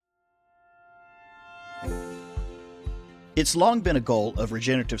It's long been a goal of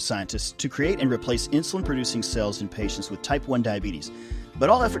regenerative scientists to create and replace insulin-producing cells in patients with type 1 diabetes, but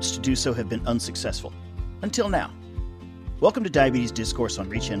all efforts to do so have been unsuccessful. Until now. Welcome to Diabetes Discourse on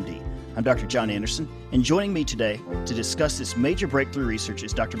ReachMD. I'm Dr. John Anderson, and joining me today to discuss this major breakthrough research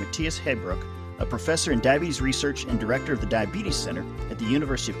is Dr. Matthias Heybruch, a professor in diabetes research and director of the Diabetes Center at the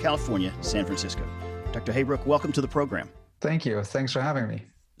University of California, San Francisco. Dr. Heybruch, welcome to the program. Thank you. Thanks for having me.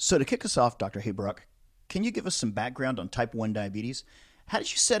 So to kick us off, Dr. Heybruch, can you give us some background on type 1 diabetes? How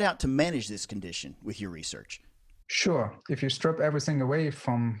did you set out to manage this condition with your research? Sure. If you strip everything away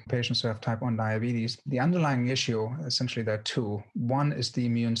from patients who have type 1 diabetes, the underlying issue, essentially there are two. One is the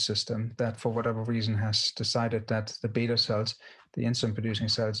immune system that for whatever reason has decided that the beta cells, the insulin-producing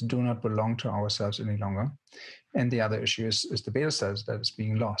cells, do not belong to our cells any longer. And the other issue is the beta cells that is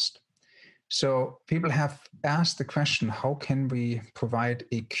being lost. So people have asked the question, how can we provide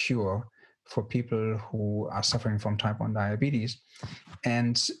a cure for people who are suffering from type 1 diabetes?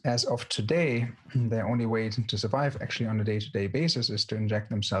 And as of today, their only way to survive actually on a day-to-day basis is to inject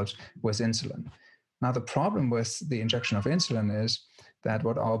themselves with insulin. Now, the problem with the injection of insulin is that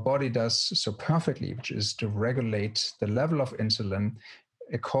what our body does so perfectly, which is to regulate the level of insulin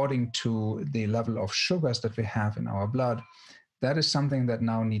according to the level of sugars that we have in our blood, that is something that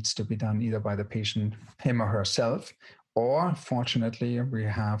now needs to be done either by the patient, him or herself, or fortunately, we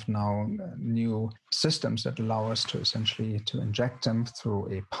have now new systems that allow us to essentially to inject them through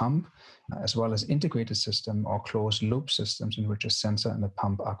a pump, as well as integrated system or closed loop systems in which a sensor and a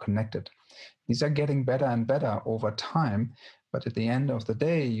pump are connected. These are getting better and better over time, but at the end of the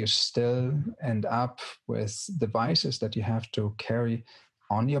day, you still end up with devices that you have to carry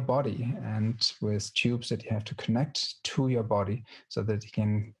on your body and with tubes that you have to connect to your body so that you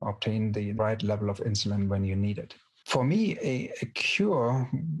can obtain the right level of insulin when you need it. For me, a cure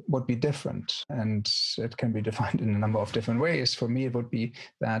would be different, and it can be defined in a number of different ways. For me, it would be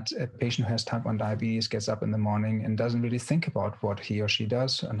that a patient who has type 1 diabetes gets up in the morning and doesn't really think about what he or she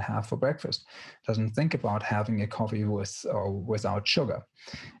does and have for breakfast, doesn't think about having a coffee with or without sugar.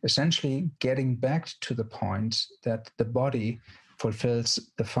 Essentially, getting back to the point that the body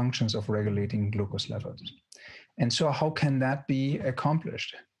fulfills the functions of regulating glucose levels. And so how can that be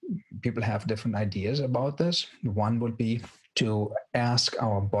accomplished? People have different ideas about this. One would be to ask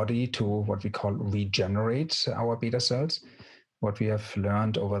our body to what we call regenerate our beta cells. What we have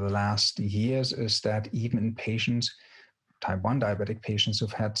learned over the last years is that even in patients, type 1 diabetic patients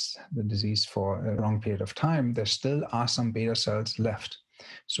who've had the disease for a long period of time, there still are some beta cells left.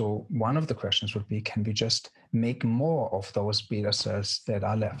 So one of the questions would be, can we just make more of those beta cells that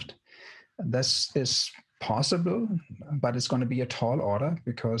are left? This is possible, but it's going to be a tall order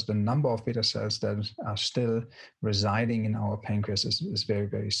because the number of beta cells that are still residing in our pancreas is very,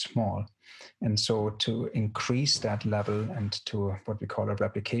 very small. And so to increase that level and to what we call a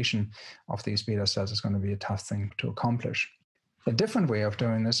replication of these beta cells is going to be a tough thing to accomplish. A different way of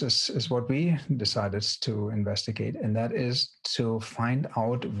doing this is what we decided to investigate, and that is to find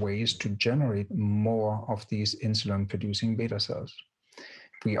out ways to generate more of these insulin-producing beta cells.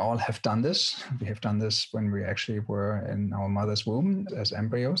 We all have done this. We have done this when we actually were in our mother's womb as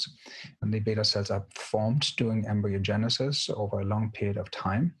embryos. And the beta cells are formed during embryogenesis over a long period of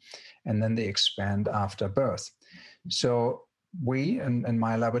time, and then they expand after birth. So we in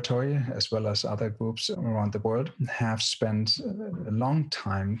my laboratory, as well as other groups around the world, have spent a long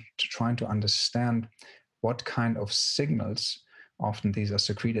time to trying to understand what kind of signals, often these are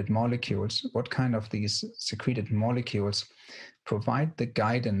secreted molecules, what kind of these secreted molecules provide the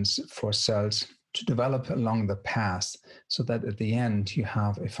guidance for cells to develop along the path so that at the end you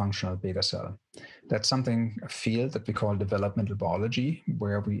have a functional beta cell. That's a field that we call developmental biology,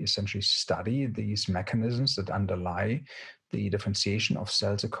 where we essentially study these mechanisms that underlie the differentiation of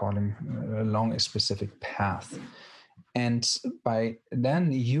cells along a specific path. And by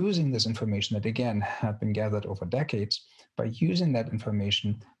then using this information that again had been gathered over decades, by using that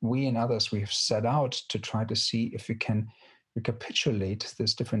information, we and others, we have set out to try to see if we can recapitulate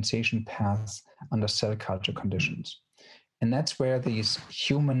this differentiation path under cell culture conditions. And that's where these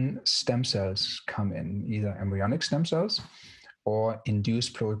human stem cells come in, either embryonic stem cells or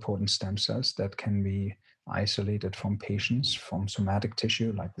induced pluripotent stem cells that can be isolated from patients, from somatic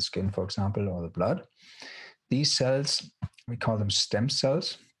tissue, like the skin, for example, or the blood. These cells, we call them stem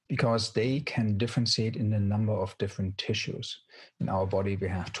cells because they can differentiate in a number of different tissues. In our body, we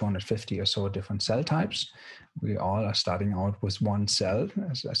have 250 or so different cell types. We all are starting out with one cell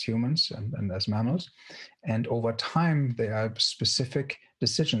as humans and as mammals. And over time, there are specific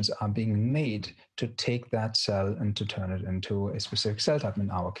decisions are being made to take that cell and to turn it into a specific cell type,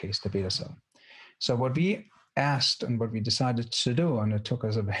 in our case, the beta cell. So what we asked and what we decided to do, and it took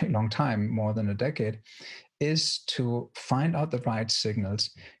us a very long time, more than a decade, is to find out the right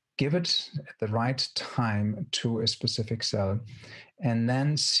signals, give it at the right time to a specific cell, and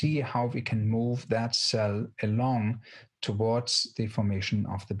then see how we can move that cell along towards the formation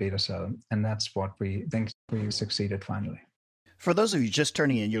of the beta cell. And that's what we think we succeeded finally. For those of you just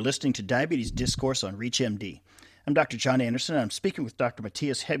turning in, you're listening to Diabetes Discourse on ReachMD. I'm Dr. John Anderson, and I'm speaking with Dr.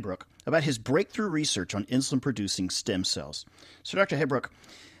 Matthias Heybruch about his breakthrough research on insulin-producing stem cells. So, Dr. Heybruch,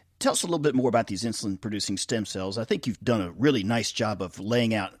 tell us a little bit more about these insulin-producing stem cells. I think you've done a really nice job of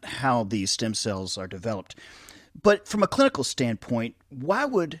laying out how these stem cells are developed. But from a clinical standpoint, why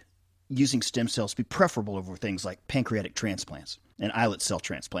would using stem cells be preferable over things like pancreatic transplants and islet cell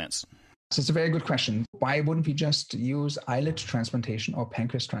transplants? So it's a very good question. Why wouldn't we just use islet transplantation or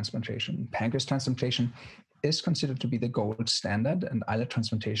pancreas transplantation? Pancreas transplantation is considered to be the gold standard, and islet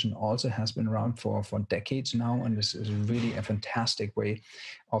transplantation also has been around for decades now, and this is really a fantastic way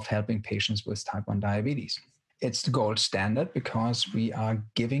of helping patients with type 1 diabetes. It's the gold standard because we are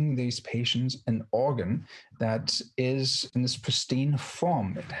giving these patients an organ that is in this pristine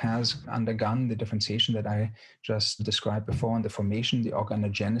form. It has undergone the differentiation that I just described before, and the formation, the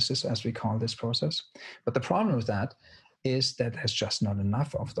organogenesis, as we call this process. But the problem with that is that there's just not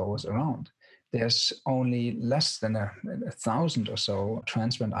enough of those around. There's only less than 1,000 or so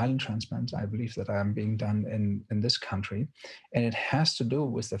island transplants, I believe, that are being done in this country. And it has to do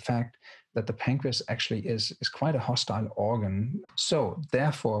with the fact that the pancreas actually is quite a hostile organ. So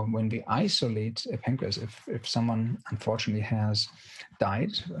therefore, when we isolate a pancreas, if someone unfortunately has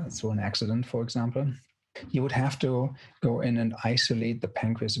died through an accident, for example, you would have to go in and isolate the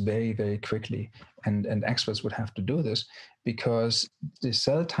pancreas very, very quickly. And experts would have to do this because the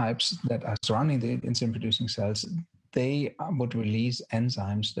cell types that are surrounding the insulin-producing cells, they would release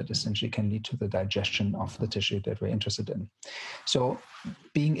enzymes that essentially can lead to the digestion of the tissue that we're interested in. So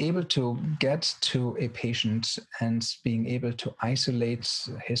being able to get to a patient and being able to isolate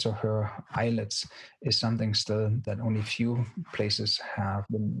his or her islets is something still that only few places have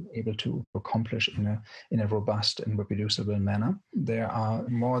been able to accomplish in a robust and reproducible manner. There are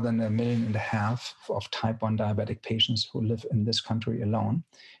more than 1.5 million of type 1 diabetic patients who live in this country alone.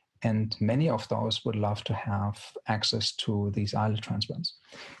 And many of those would love to have access to these islet transplants.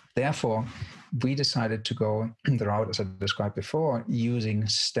 Therefore, we decided to go the route, as I described before, using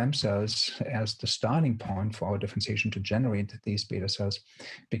stem cells as the starting point for our differentiation to generate these beta cells,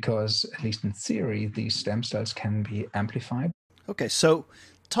 because at least in theory, these stem cells can be amplified. Okay, so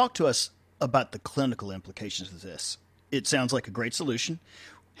talk to us about the clinical implications of this. It sounds like a great solution.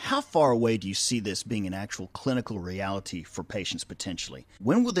 How far away do you see this being an actual clinical reality for patients potentially?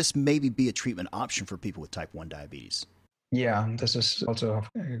 When will this maybe be a treatment option for people with type 1 diabetes? Yeah, this is also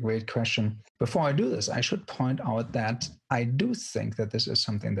a great question. Before I do this, I should point out that I do think that this is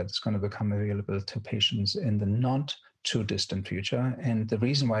something that is going to become available to patients in the not too distant future. And the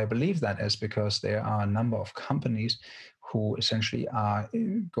reason why I believe that is because there are a number of companies who essentially are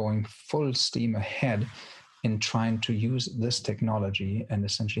going full steam ahead in trying to use this technology and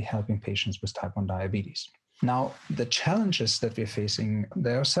essentially helping patients with type 1 diabetes. Now, the challenges that we're facing,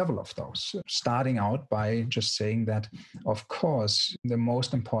 there are several of those, starting out by just saying that, of course, the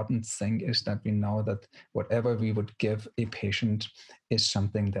most important thing is that we know that whatever we would give a patient is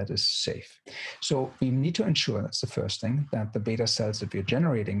something that is safe. So we need to ensure, that's the first thing, that the beta cells that we're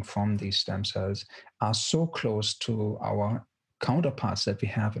generating from these stem cells are so close to our counterparts that we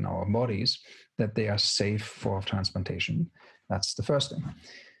have in our bodies that they are safe for transplantation. That's the first thing.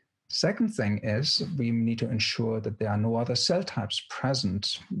 Second thing is we need to ensure that there are no other cell types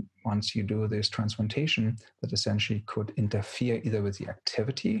present once you do this transplantation that essentially could interfere either with the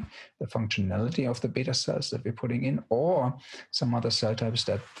activity, the functionality of the beta cells that we're putting in, or some other cell types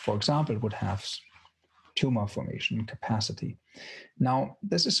that, for example, would have tumor formation capacity. Now,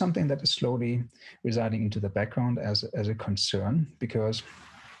 this is something that is slowly residing into the background as a concern, because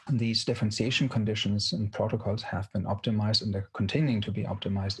these differentiation conditions and protocols have been optimized, and they're continuing to be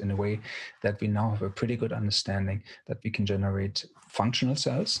optimized in a way that we now have a pretty good understanding that we can generate functional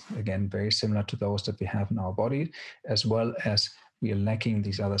cells, again, very similar to those that we have in our body, as well as we are lacking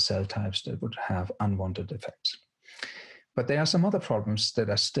these other cell types that would have unwanted effects. But there are some other problems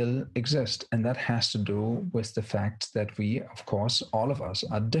that still exist, and that has to do with the fact that we, of course, all of us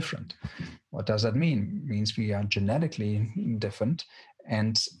are different. What does that mean? It means we are genetically different,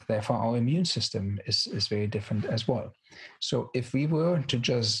 and therefore our immune system is very different as well. So if we were to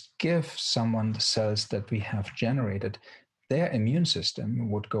just give someone the cells that we have generated, their immune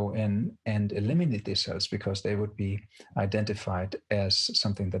system would go in and eliminate these cells because they would be identified as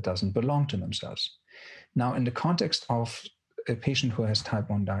something that doesn't belong to themselves. Now, in the context of a patient who has type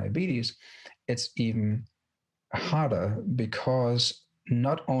 1 diabetes, it's even harder because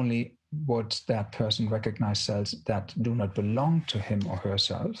not only would that person recognize cells that do not belong to him or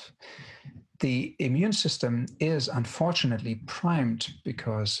herself, the immune system is unfortunately primed,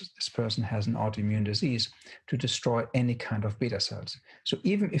 because this person has an autoimmune disease, to destroy any kind of beta cells. So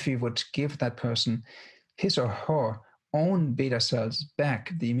even if we would give that person his or her own beta cells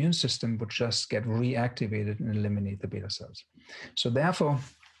back, the immune system would just get reactivated and eliminate the beta cells. So therefore,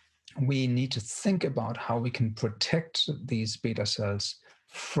 we need to think about how we can protect these beta cells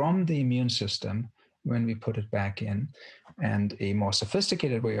from the immune system when we put it back in. And a more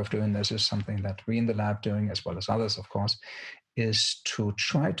sophisticated way of doing this is something that we in the lab doing, as well as others, of course, is to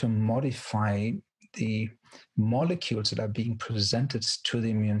try to modify the molecules that are being presented to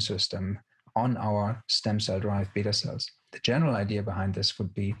the immune system on our stem cell-derived beta cells. The general idea behind this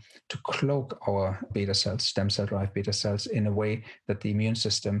would be to cloak our beta cells, stem cell-derived beta cells, in a way that the immune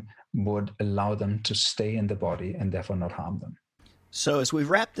system would allow them to stay in the body and therefore not harm them. So as we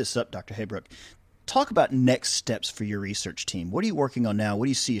wrap this up, Dr. Heybroek, talk about next steps for your research team. What are you working on now? What do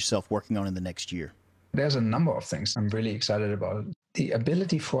you see yourself working on in the next year? There's a number of things I'm really excited about. The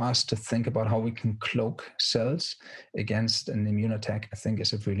ability for us to think about how we can cloak cells against an immune attack, I think,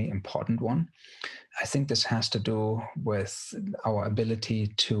 is a really important one. I think this has to do with our ability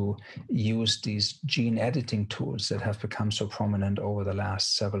to use these gene editing tools that have become so prominent over the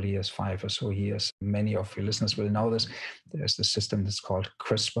last several years, 5 or so years. Many of your listeners will know this. There's the system that's called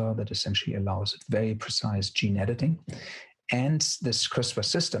CRISPR that essentially allows very precise gene editing. And this CRISPR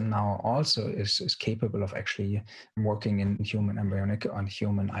system now also is capable of actually working in human embryonic on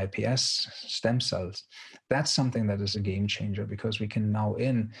human iPS stem cells. That's something that is a game changer, because we can now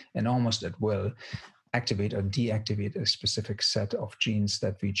and almost at will activate or deactivate a specific set of genes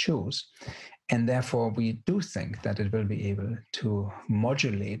that we choose. And therefore, we do think that it will be able to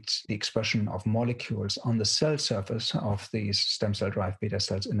modulate the expression of molecules on the cell surface of these stem cell-derived beta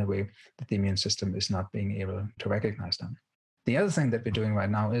cells in a way that the immune system is not being able to recognize them. The other thing that we're doing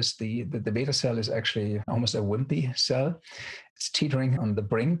right now is the beta cell is actually almost a wimpy cell. It's teetering on the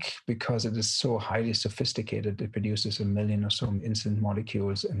brink because it is so highly sophisticated. It produces 1 million or so insulin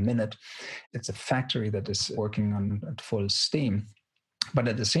molecules a minute. It's a factory that is working on at full steam. But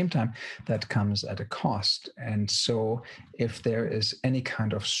at the same time, that comes at a cost. And so if there is any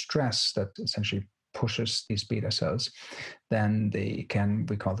kind of stress that essentially pushes these beta cells, then they can,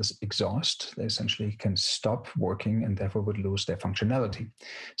 we call this exhaust. They essentially can stop working and therefore would lose their functionality.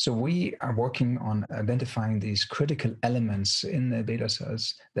 So we are working on identifying these critical elements in the beta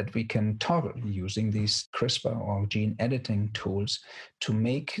cells that we can toggle using these CRISPR or gene editing tools to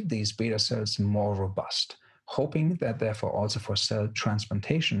make these beta cells more robust, hoping that therefore also for cell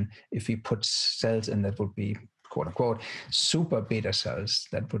transplantation, if we put cells in that would be quote unquote, super beta cells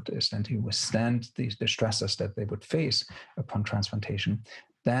that would essentially withstand the stresses that they would face upon transplantation,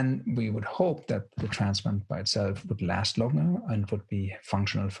 then we would hope that the transplant by itself would last longer and would be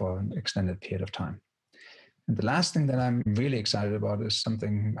functional for an extended period of time. And the last thing that I'm really excited about is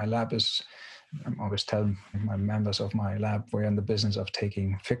something my lab is, I always tell my members of my lab, we're in the business of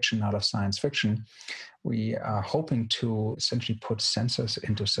taking fiction out of science fiction. We are hoping to essentially put sensors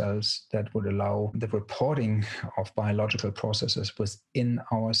into cells that would allow the reporting of biological processes within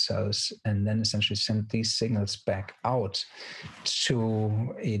our cells, and then essentially send these signals back out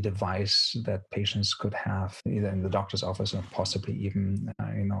to a device that patients could have either in the doctor's office or possibly even,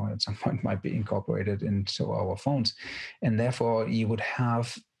 at some point might be incorporated into our phones. And therefore you would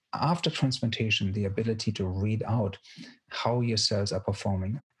have, after transplantation, the ability to read out how your cells are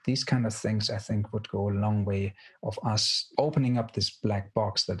performing. These kind of things, I think, would go a long way of us opening up this black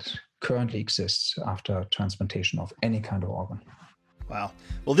box that currently exists after transplantation of any kind of organ. Wow.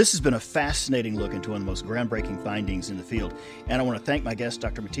 Well, this has been a fascinating look into one of the most groundbreaking findings in the field. And I want to thank my guest,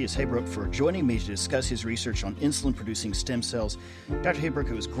 Dr. Matthias Heybroek, for joining me to discuss his research on insulin-producing stem cells. Dr. Heybroek,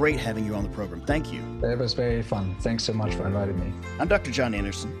 it was great having you on the program. Thank you. It was very fun. Thanks so much for inviting me. I'm Dr. John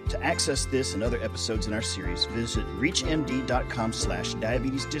Anderson. To access this and other episodes in our series, visit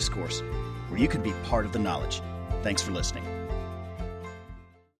reachmd.com/diabetesdiscourse, where you can be part of the knowledge. Thanks for listening.